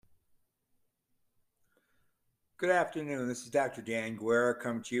Good afternoon. This is Dr. Dan Guerra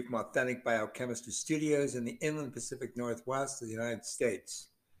coming to you from Authentic Biochemistry Studios in the inland Pacific Northwest of the United States.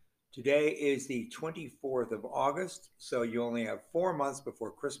 Today is the 24th of August, so you only have 4 months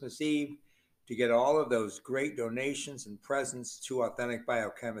before Christmas Eve to get all of those great donations and presents to Authentic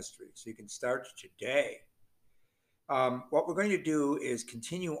Biochemistry. So you can start today. What we're going to do is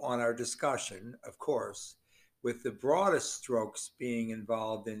continue on our discussion, of course, with the broadest strokes being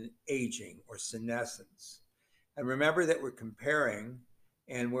involved in aging or senescence. And remember that we're comparing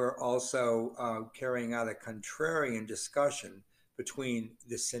and we're also carrying out a contrarian discussion between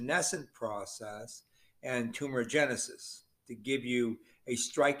the senescent process and tumorigenesis to give you a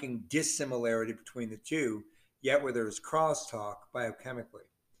striking dissimilarity between the two, yet where there's crosstalk biochemically.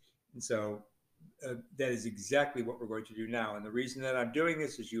 And so that is exactly what we're going to do now. And the reason that I'm doing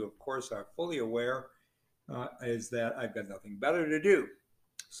this, as you of course are fully aware, is that I've got nothing better to do.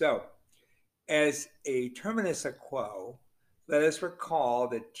 So as a terminus a quo, let us recall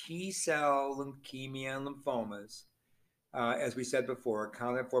that T cell leukemia and lymphomas, as we said before,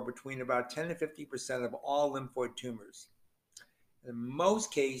 accounted for between about 10 to 50% of all lymphoid tumors. In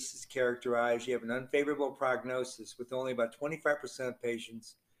most cases characterized, you have an unfavorable prognosis with only about 25% of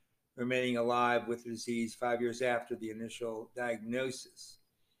patients remaining alive with the disease 5 years after the initial diagnosis.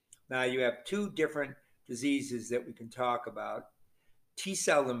 Now you have two different diseases that we can talk about.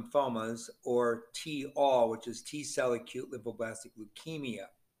 T-cell lymphomas, or T-ALL, which is T-cell acute lymphoblastic leukemia.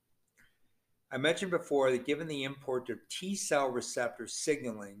 I mentioned before that given the import of T-cell receptor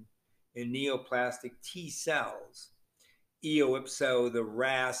signaling in neoplastic T cells, eo ipso the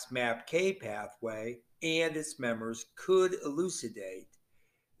RAS-MAPK pathway and its members could elucidate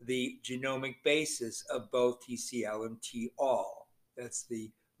the genomic basis of both TCL and T-ALL. That's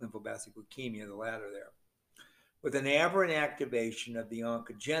the lymphoblastic leukemia, the latter there. With an aberrant activation of the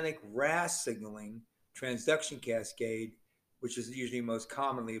oncogenic RAS signaling transduction cascade, which is usually most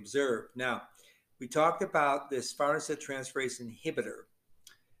commonly observed. Now, we talked about this farnesyltransferase inhibitor,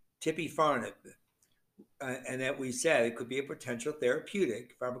 tipifarnib, and that we said it could be a potential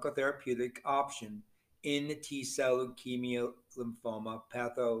therapeutic, pharmacotherapeutic option in the T-cell leukemia lymphoma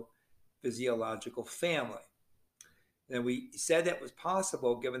pathophysiological family. And we said that was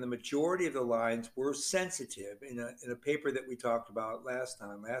possible given the majority of the lines were sensitive in a paper that we talked about last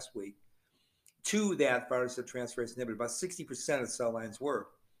week, to that farnesyltransferase inhibitor. About 60% of cell lines were.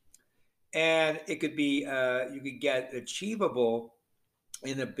 And it could be, you could get achievable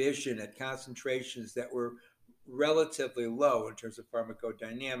inhibition at concentrations that were relatively low in terms of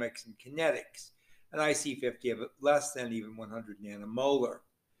pharmacodynamics and kinetics. An IC50 of less than even 100 nanomolar.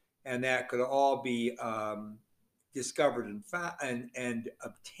 And that could all be discovered and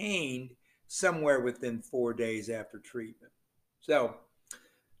obtained somewhere within 4 days after treatment. So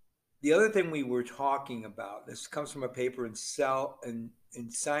the other thing we were talking about, this comes from a paper in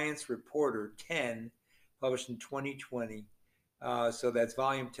Science Reporter 10, published in 2020. So that's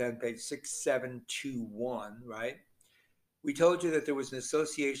volume 10, page 6721, right? We told you that there was an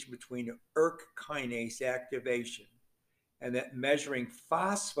association between ERK kinase activation and that measuring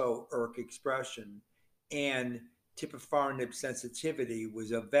phospho-ERK expression and tipifarnib sensitivity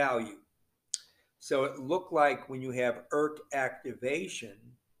was of value. So it looked like when you have ERK activation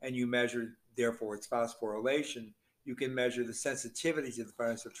and you measure, therefore, its phosphorylation, you can measure the sensitivity to the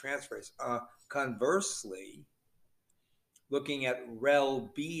farnesyltransferase. Conversely, looking at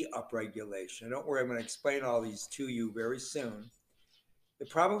REL-B upregulation, don't worry, I'm going to explain all these to you very soon. It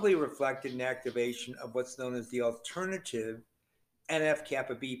probably reflected an activation of what's known as the alternative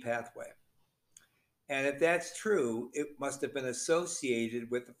NF-kappa B pathway. And if that's true, it must have been associated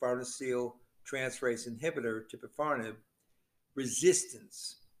with the farnesyltransferase inhibitor, tipifarnib,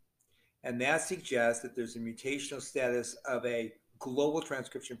 resistance. And that suggests that there's a mutational status of a global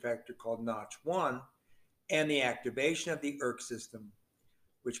transcription factor called Notch1 and the activation of the ERK system,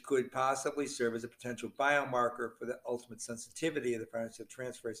 which could possibly serve as a potential biomarker for the ultimate sensitivity of the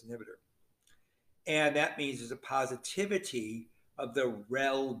farnesyltransferase inhibitor. And that means there's a positivity of the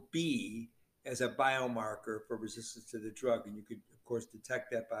REL-B as a biomarker for resistance to the drug. And you could, of course, detect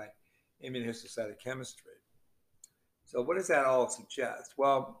that by immunohistocytochemistry. So what does that all suggest?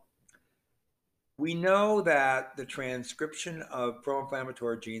 Well, we know that the transcription of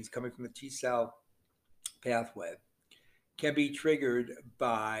pro-inflammatory genes coming from the T-cell pathway can be triggered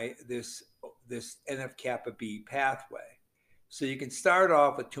by this NF-kappa B pathway. So you can start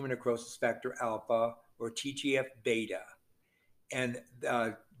off with tumor necrosis factor alpha or TGF-beta, and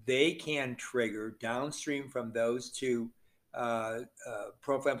they can trigger downstream from those two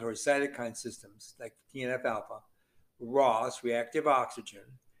pro-inflammatory cytokine systems like TNF-alpha, ROS, reactive oxygen,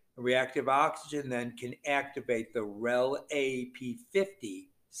 Reactive oxygen then can activate the REL-A-P50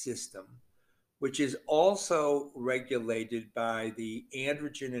 system, which is also regulated by the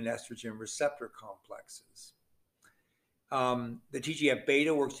androgen and estrogen receptor complexes. The TGF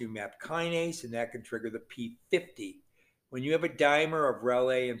beta works through MAP kinase, and that can trigger the P50. When you have a dimer of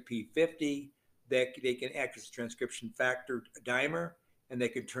REL-A and P50, they can act as a transcription factor dimer, and they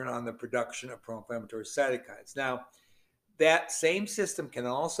can turn on the production of pro-inflammatory cytokines. Now, that same system can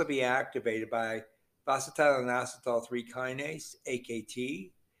also be activated by phosphatidylanoacetol 3 kinase,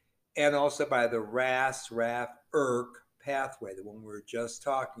 AKT, and also by the RAS-RAF-ERK pathway, the one we were just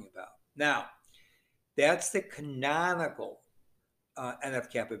talking about. Now, that's the canonical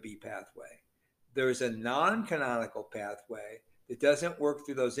NF-kappa B pathway. There's a non-canonical pathway that doesn't work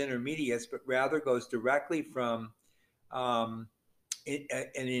through those intermediates, but rather goes directly from an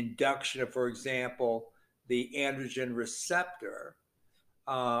induction of, for example, the androgen receptor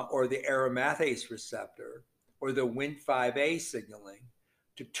or the aromatase receptor or the Wnt5a signaling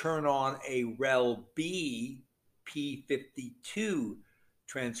to turn on a REL-B P52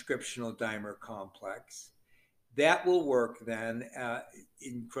 transcriptional dimer complex. That will work then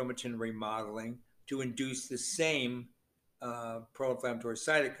in chromatin remodeling to induce the same pro-inflammatory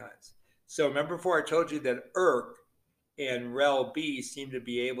cytokines. So remember before I told you that ERK and REL-B seem to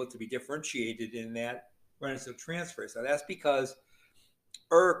be able to be differentiated in that retinal transferase. Now that's because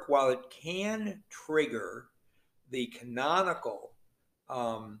ERK, while it can trigger the canonical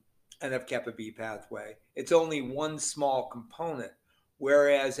NF-kappa B pathway, it's only one small component,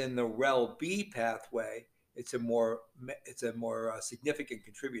 whereas in the REL-B pathway, it's a more significant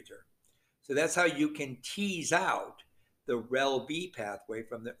contributor. So that's how you can tease out the REL-B pathway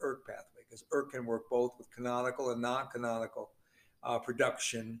from the ERK pathway, because ERK can work both with canonical and non-canonical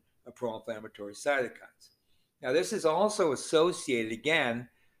production of pro-inflammatory cytokines. Now, this is also associated, again,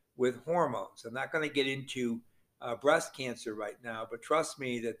 with hormones. I'm not going to get into breast cancer right now, but trust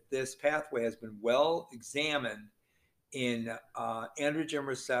me that this pathway has been well examined in androgen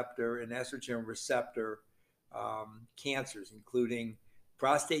receptor and estrogen receptor cancers, including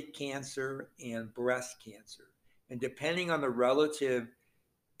prostate cancer and breast cancer. And depending on the relative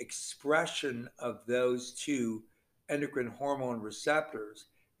expression of those two endocrine hormone receptors,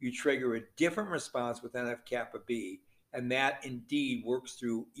 you trigger a different response with NF-kappa B, and that indeed works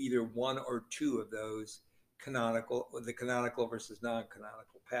through either one or two of those the canonical versus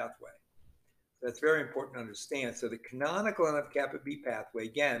non-canonical pathway. That's very important to understand. So the canonical NF-kappa B pathway,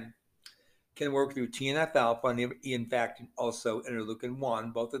 again, can work through TNF alpha and in fact also interleukin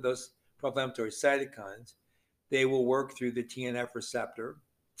 1, both of those pro-inflammatory cytokines. They will work through the TNF receptor.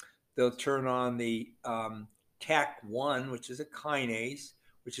 They'll turn on the TAC1, which is a kinase,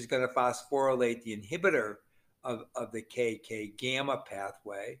 which is going to phosphorylate the inhibitor of the KK gamma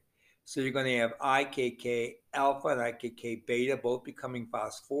pathway. So you're going to have IKK alpha and IKK beta both becoming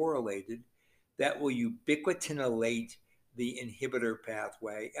phosphorylated. That will ubiquitinolate the inhibitor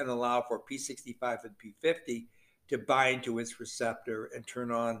pathway and allow for P65 and P50 to bind to its receptor and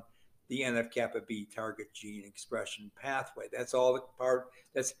turn on the NF-kappa B target gene expression pathway. That's all the part,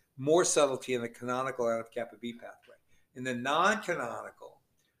 that's more subtlety in the canonical NF-kappa B pathway. In the non-canonical,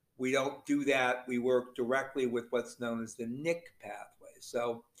 we don't do that. We work directly with what's known as the NIC pathway.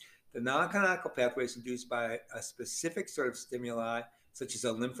 So the non-canonical pathway is induced by a specific sort of stimuli, such as a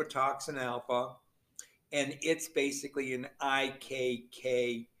lymphotoxin alpha, and it's basically an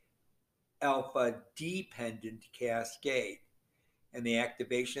IKK alpha dependent cascade. And the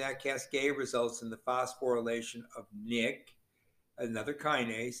activation of that cascade results in the phosphorylation of NIC, another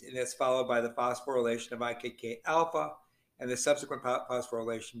kinase, and that's followed by the phosphorylation of IKK alpha and the subsequent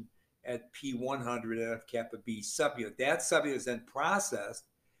phosphorylation at P100 NF-kappa B subunit. That subunit is then processed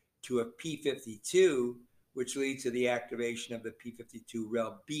to a P52, which leads to the activation of the P52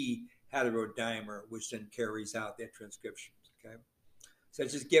 REL-B heterodimer, which then carries out that transcription. Okay, so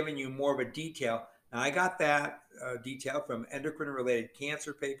it's just giving you more of a detail. Now, I got that detail from Endocrine-Related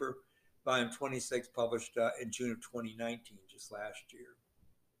Cancer paper, volume 26, published in June of 2019, just last year.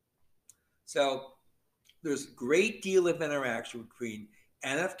 So there's a great deal of interaction between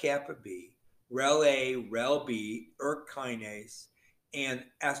NF-kappa B, REL-A, REL-B, ERK kinase, and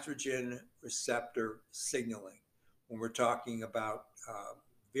estrogen receptor signaling when we're talking about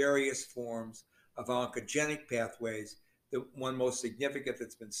various forms of oncogenic pathways. The one most significant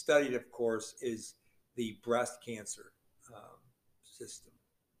that's been studied, of course, is the breast cancer system.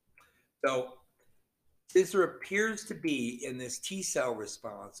 So since there appears to be in this T cell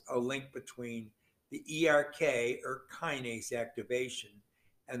response a link between the ERK or kinase activation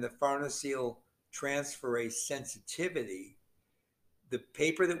and the farnesyl transferase sensitivity, The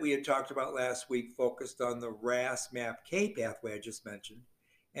paper that we had talked about last week focused on the RAS-MAPK pathway I just mentioned,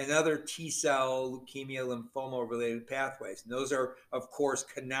 and other T cell leukemia lymphoma related pathways. And those are, of course,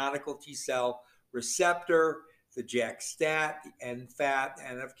 canonical T cell receptor, the JAK-STAT, the NFAT,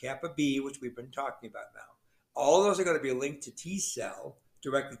 NF-kappa B, which we've been talking about now. All those are going to be linked to T cell,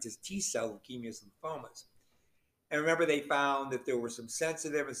 directly to T cell leukemias, lymphomas. And remember, they found that there were some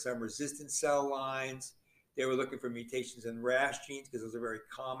sensitive and some resistant cell lines. They were looking for mutations in RAS genes because those are very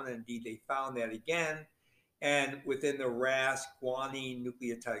common. Indeed, they found that again. And within the RAS guanine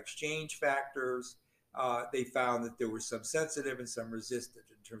nucleotide exchange factors, they found that there were some sensitive and some resistant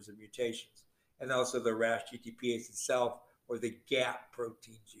in terms of mutations. And also the RAS GTPase itself, or the GAP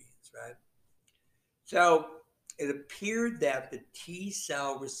protein genes, right? So it appeared that the T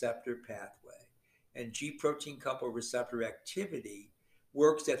cell receptor pathway and G protein coupled receptor activity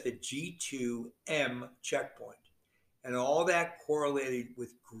works at the G2M checkpoint. And all that correlated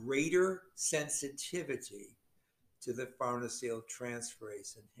with greater sensitivity to the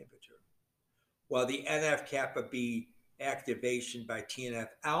farnesyltransferase inhibitor. While the NF-kappa B activation by TNF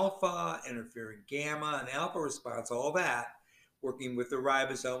alpha, interferon gamma, and alpha response, all that, working with the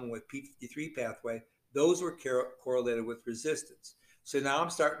ribosome and with P53 pathway, those were correlated with resistance. So now I'm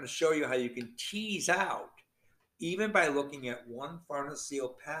starting to show you how you can tease out, even by looking at one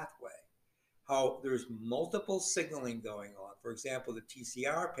farnesyl pathway, how there's multiple signaling going on. For example, the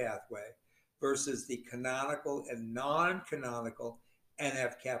TCR pathway versus the canonical and non-canonical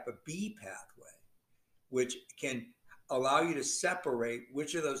NF-kappa B pathway, which can allow you to separate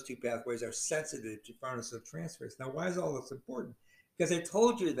which of those two pathways are sensitive to farnesyltransferase. Now, why is all this important? Because I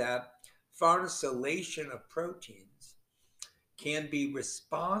told you that farnesylation of proteins can be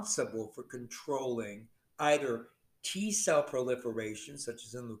responsible for controlling either T cell proliferation, such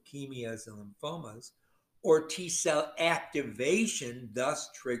as in leukemias and lymphomas, or T cell activation, thus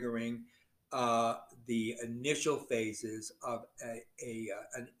triggering the initial phases of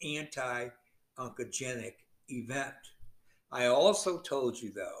an anti-oncogenic event. I also told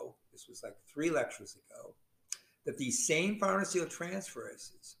you, though, this was like 3 lectures ago, that these same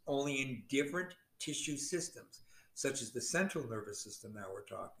farnesyltransferases, only in different tissue systems, such as the central nervous system now we're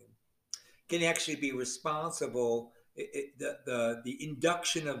talking, can actually be responsible. The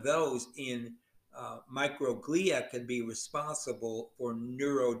induction of those in microglia can be responsible for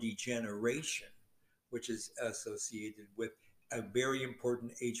neurodegeneration, which is associated with a very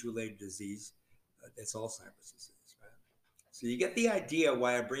important age-related disease that's Alzheimer's disease, right? So you get the idea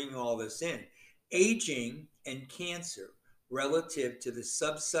why I'm bringing all this in. Aging and cancer relative to the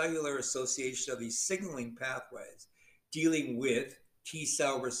subcellular association of these signaling pathways dealing with T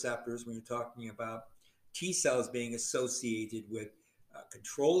cell receptors, when you're talking about T cells being associated with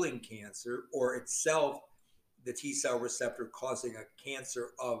controlling cancer, or itself the T cell receptor causing a cancer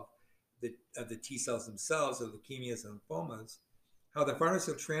of the T cells themselves, of leukemias and lymphomas, how the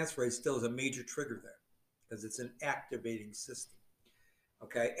farnesyltransferase still is a major trigger there because it's an activating system.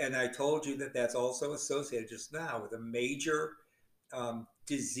 Okay, and I told you that that's also associated just now with a major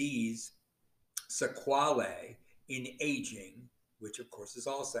disease, sequelae in aging, which of course is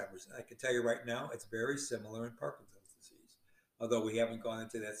Alzheimer's. And I can tell you right now, it's very similar in Parkinson's disease, although we haven't gone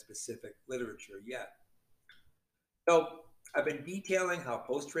into that specific literature yet. So I've been detailing how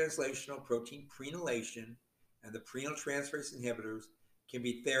post-translational protein prenylation and the prenyltransferase inhibitors can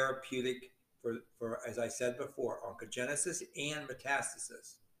be therapeutic for, as I said before, oncogenesis and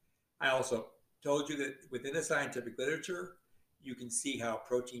metastasis. I also told you that within the scientific literature, you can see how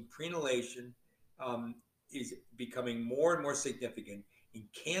protein prenylation is becoming more and more significant in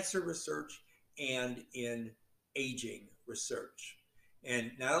cancer research and in aging research.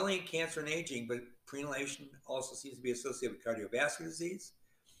 And not only in cancer and aging, but prenylation also seems to be associated with cardiovascular disease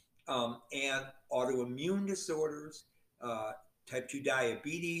and autoimmune disorders, type 2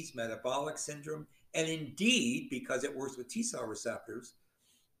 diabetes, metabolic syndrome, and indeed, because it works with T cell receptors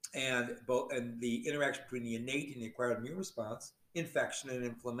and the interaction between the innate and the acquired immune response, infection and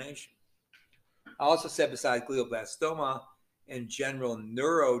inflammation. I also said besides glioblastoma and general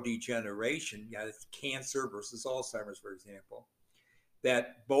neurodegeneration, it's cancer versus Alzheimer's, for example,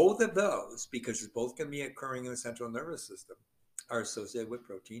 that both of those, because it's both going to be occurring in the central nervous system, are associated with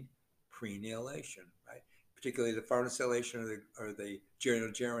protein prenylation, right? Particularly the farnesylation or the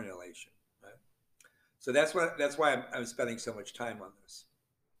geranyl-geranyl-ation, right? So that's why I'm spending so much time on this.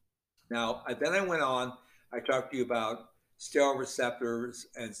 Now, then I went on, I talked to you about steroid receptors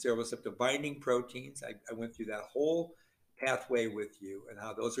and steroid receptor binding proteins. I went through that whole pathway with you and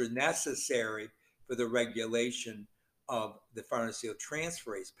how those are necessary for the regulation of the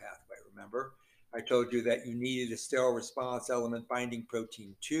farnesyltransferase pathway, remember? I told you that you needed a steroid response element binding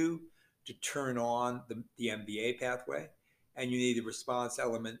protein 2 to turn on the MBA pathway, and you needed response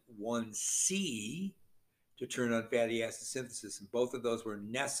element 1C to turn on fatty acid synthesis. And both of those were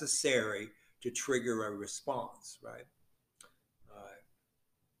necessary to trigger a response, right?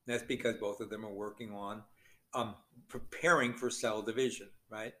 That's because both of them are working on preparing for cell division,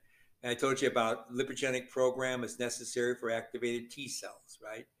 right? And I told you about lipogenic program is necessary for activated T cells,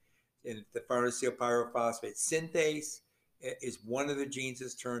 right? And the farnesyl pyrophosphate synthase is one of the genes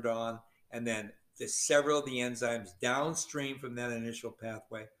that's turned on, and then several of the enzymes downstream from that initial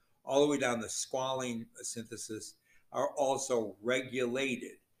pathway, all the way down to squalene synthesis, are also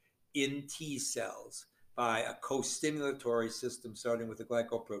regulated in T cells by a co-stimulatory system starting with the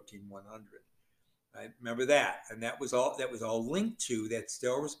glycoprotein 100. Right? Remember that, and that was all linked to that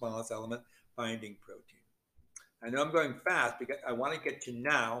steroid response element binding protein. I know I'm going fast because I want to get to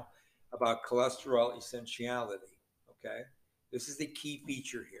now about cholesterol essentiality. Okay, this is the key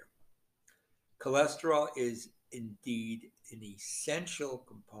feature here. Cholesterol is indeed an essential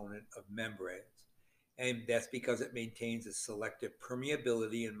component of membranes, and that's because it maintains a selective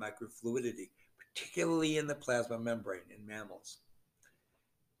permeability and microfluidity, particularly in the plasma membrane in mammals.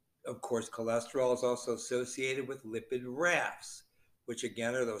 Of course, cholesterol is also associated with lipid rafts, which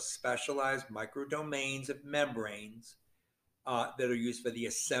again are those specialized microdomains of membranes that are used for the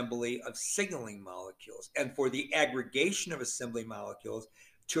assembly of signaling molecules and for the aggregation of assembly molecules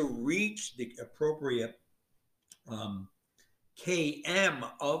to reach the appropriate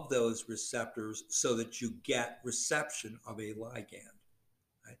Km of those receptors so that you get reception of a ligand.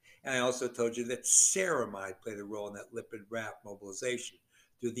 Right? And I also told you that ceramide played a role in that lipid raft mobilization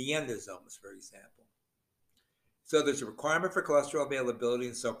through the endosomes, for example. So there's a requirement for cholesterol availability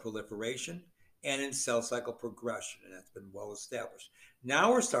in cell proliferation and in cell cycle progression, and that's been well established.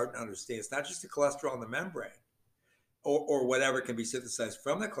 Now we're starting to understand it's not just the cholesterol in the membrane or whatever can be synthesized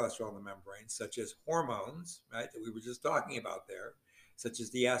from the cholesterol in the membrane, such as hormones, right, that we were just talking about there, such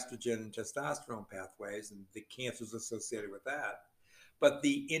as the estrogen and testosterone pathways and the cancers associated with that, but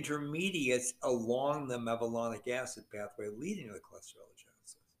the intermediates along the mevalonic acid pathway leading to the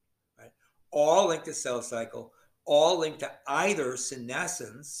cholesterologenesis, right? All linked to cell cycle, all linked to either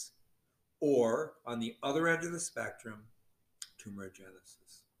senescence or, on the other end of the spectrum,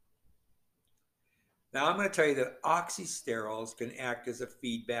 tumorigenesis. Now I'm going to tell you that oxysterols can act as a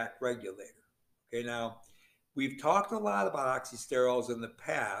feedback regulator. Okay, now we've talked a lot about oxysterols in the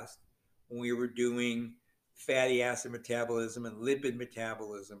past when we were doing fatty acid metabolism and lipid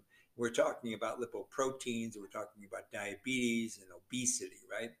metabolism. We're talking about lipoproteins, we're talking about diabetes and obesity,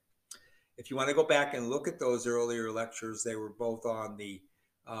 right? If you want to go back and look at those earlier lectures, they were both on the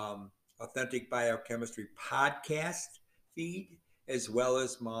Authentic Biochemistry podcast feed, as well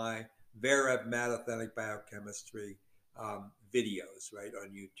as my VeraMed Authentic Biochemistry videos, right,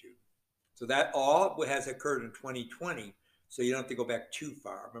 on YouTube. So that all has occurred in 2020, so you don't have to go back too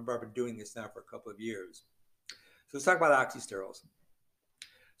far. Remember, I've been doing this now for a couple of years. So let's talk about oxysterols.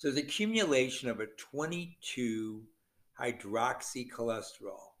 So there's accumulation of a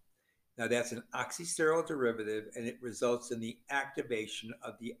 22-hydroxycholesterol. Now that's an oxysterol derivative, and it results in the activation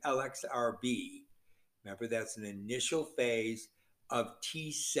of the LXRB. Remember, that's an initial phase of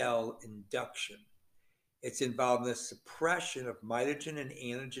T cell induction. It's involved in the suppression of mitogen and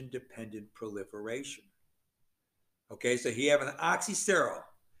antigen-dependent proliferation. Okay, so here you have an oxysterol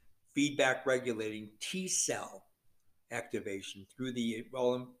feedback regulating T cell activation through the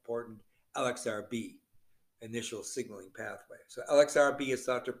all-important LXRB initial signaling pathway. So LXRB is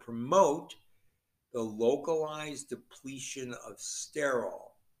thought to promote the localized depletion of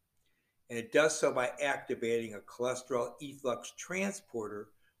sterol, and it does so by activating a cholesterol efflux transporter,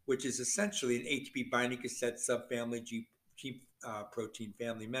 which is essentially an ATP binding cassette subfamily G protein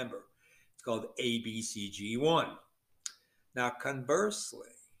family member. It's called ABCG1. Now, conversely,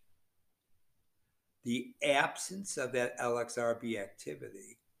 the absence of that LXRB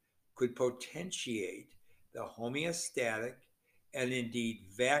activity could potentiate the homeostatic and indeed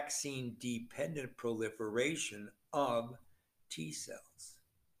vaccine-dependent proliferation of T cells.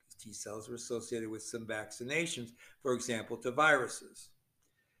 T cells are associated with some vaccinations, for example, to viruses.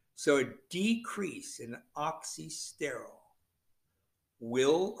 So a decrease in oxysterol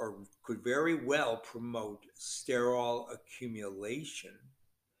will or could very well promote sterol accumulation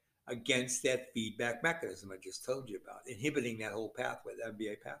against that feedback mechanism I just told you about, inhibiting that whole pathway, the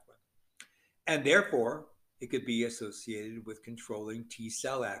MBA pathway. And therefore, it could be associated with controlling T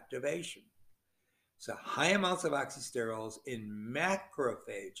cell activation. So high amounts of oxysterols in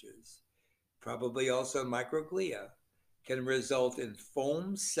macrophages, probably also in microglia, can result in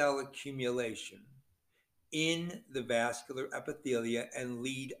foam cell accumulation in the vascular epithelia and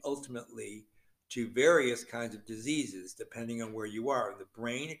lead ultimately to various kinds of diseases, depending on where you are. In the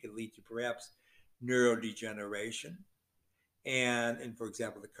brain, it can lead to perhaps neurodegeneration. And for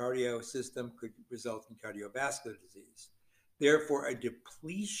example, the cardio system could result in cardiovascular disease. Therefore, a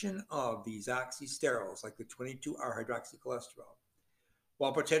depletion of these oxysterols, like the 22R hydroxycholesterol,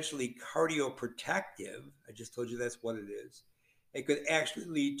 while potentially cardioprotective, I just told you that's what it is, it could actually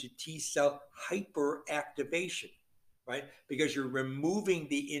lead to T cell hyperactivation, right? Because you're removing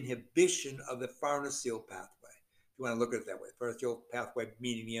the inhibition of the farnesyl pathway. If you want to look at it that way, farnesyl pathway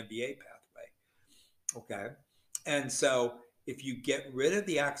meaning the NBA pathway. Okay. And so if you get rid of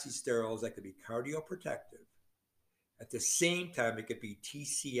the oxysterols, that could be cardioprotective. At the same time, it could be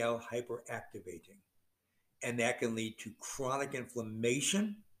TCL hyperactivating. And that can lead to chronic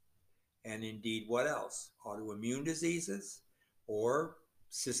inflammation and indeed what else? Autoimmune diseases or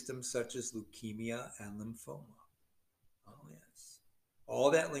systems such as leukemia and lymphoma. Oh, yes.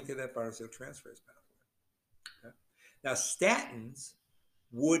 All that linked to that farnesyl transferase pathway. Okay. Now, statins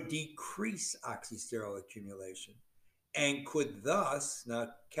would decrease oxysterol accumulation and could thus, now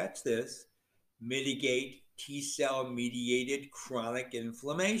catch this, mitigate T cell mediated chronic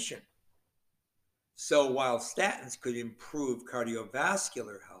inflammation. So while statins could improve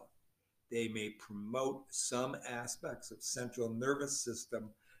cardiovascular health, they may promote some aspects of central nervous system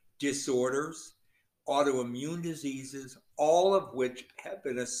disorders, autoimmune diseases, all of which have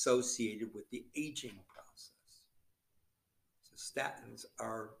been associated with the aging process. So statins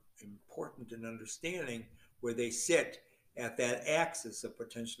are important in understanding where they sit at that axis of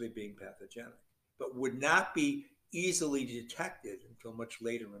potentially being pathogenic, but would not be easily detected until much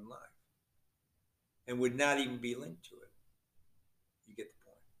later in life and would not even be linked to it. You get the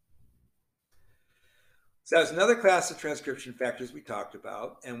point. So there's another class of transcription factors we talked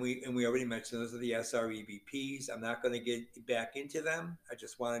about, and we already mentioned those are the SREBPs. I'm not going to get back into them. I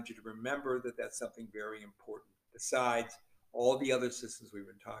just wanted you to remember that that's something very important besides all the other systems we've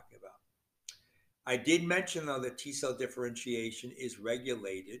been talking about. I did mention, though, that T cell differentiation is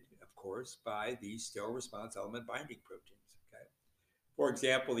regulated, of course, by these steroid response element binding proteins. Okay. For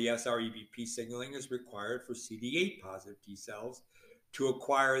example, the SREBP signaling is required for CD8 positive T cells to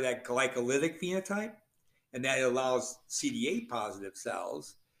acquire that glycolytic phenotype, and that allows CD8 positive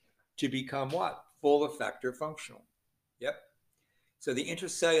cells to become what? Full effector functional. Yep. So the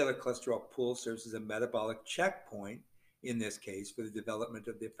intracellular cholesterol pool serves as a metabolic checkpoint, in this case, for the development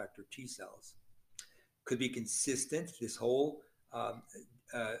of the effector T cells. Could be consistent. This whole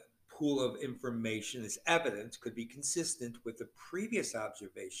pool of information, this evidence, could be consistent with the previous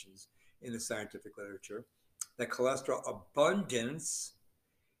observations in the scientific literature that cholesterol abundance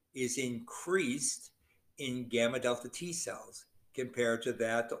is increased in gamma delta T cells compared to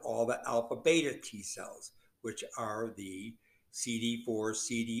that to all the alpha beta T cells, which are the CD4,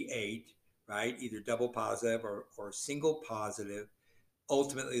 CD8, right? Either double positive or single positive,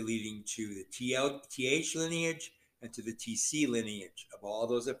 ultimately leading to the TH lineage and to the TC lineage of all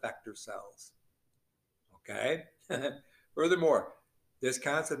those effector cells. Okay? Furthermore, this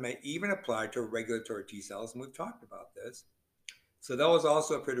concept may even apply to regulatory T cells, and we've talked about this. So those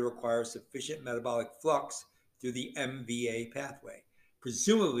also appear to require sufficient metabolic flux through the MVA pathway,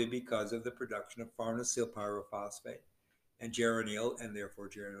 presumably because of the production of farnesyl pyrophosphate and geranyl, and therefore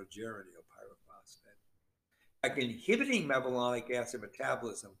geranyl pyrophosphate. Like inhibiting mevalonic acid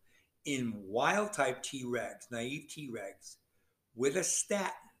metabolism in wild-type Tregs, naive Tregs, with a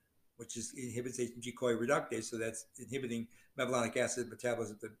statin, which inhibits HMG-CoA reductase, so that's inhibiting mevalonic acid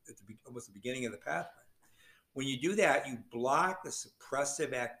metabolism at almost the beginning of the pathway. When you do that, you block the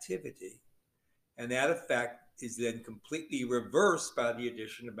suppressive activity, and that effect is then completely reversed by the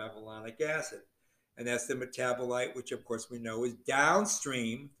addition of mevalonic acid. And that's the metabolite, which of course we know is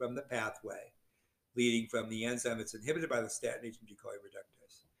downstream from the pathway, leading from the enzyme that's inhibited by the statin, HMG-CoA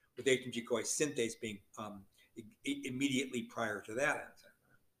reductase, with HMG-CoA synthase being immediately prior to that enzyme.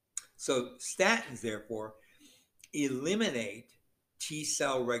 So statins, therefore, eliminate T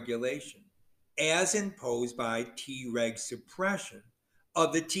cell regulation as imposed by Treg suppression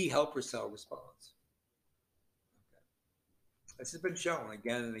of the T helper cell response. Okay. This has been shown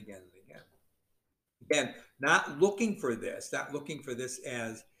again and again and again. Again, not looking for this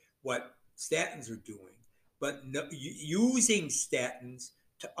as what statins are doing, but using statins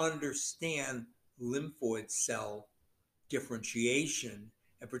to understand lymphoid cell differentiation,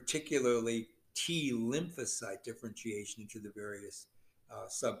 and particularly T lymphocyte differentiation into the various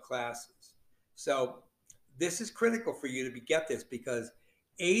subclasses. So this is critical for you to get this, because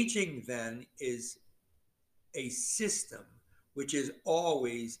aging then is a system which is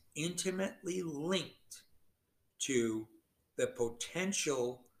always intimately linked to the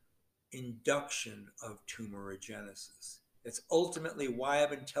potential induction of tumorigenesis. That's ultimately why I've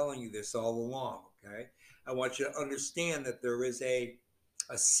been telling you this all along, okay? I want you to understand that there is a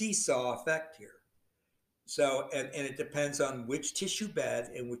seesaw effect here. So, and it depends on which tissue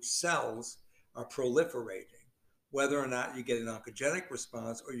bed and which cells are proliferating, whether or not you get an oncogenic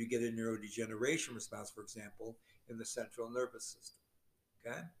response or you get a neurodegeneration response, for example, in the central nervous system.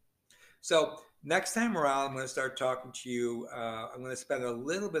 Okay? So, next time around, I'm going to start talking to you. I'm going to spend a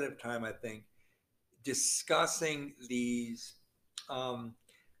little bit of time, I think, discussing these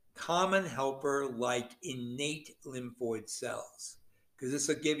common helper like innate lymphoid cells, because this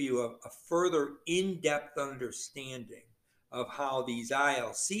will give you a further in-depth understanding of how these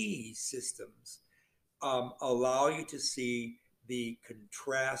ILC systems allow you to see the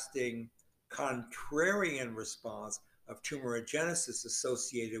contrasting contrarian response of tumorigenesis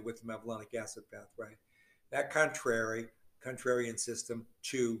associated with the mevalonic acid pathway, that contrarian system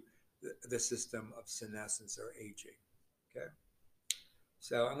to the system of senescence or aging. Okay.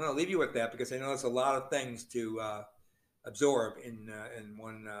 So I'm going to leave you with that because I know there's a lot of things to absorb in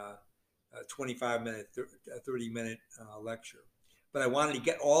one 25-minute, 30-minute lecture. But I wanted to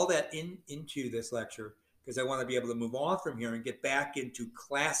get all that into this lecture because I want to be able to move on from here and get back into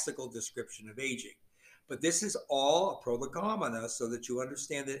classical description of aging. But this is all a prolegomena so that you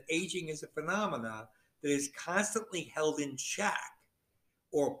understand that aging is a phenomena that is constantly held in check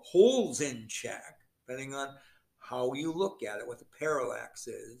or holds in check, depending on how you look at it, what the parallax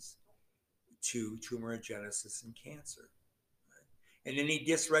is to tumorigenesis and cancer. Right? And any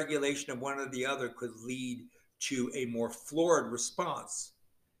dysregulation of one or the other could lead to a more florid response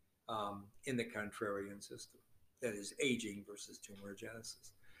in the contrarian system, that is aging versus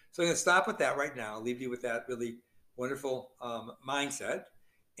tumorigenesis. So I'm going to stop with that right now. I'll leave you with that really wonderful mindset,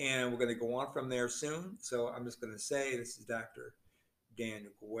 and we're going to go on from there soon. So I'm just going to say this is Dr. Dan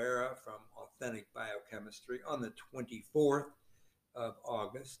Guerra from Authentic Biochemistry on the 24th of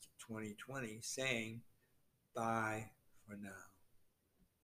August, 2020, saying bye for now.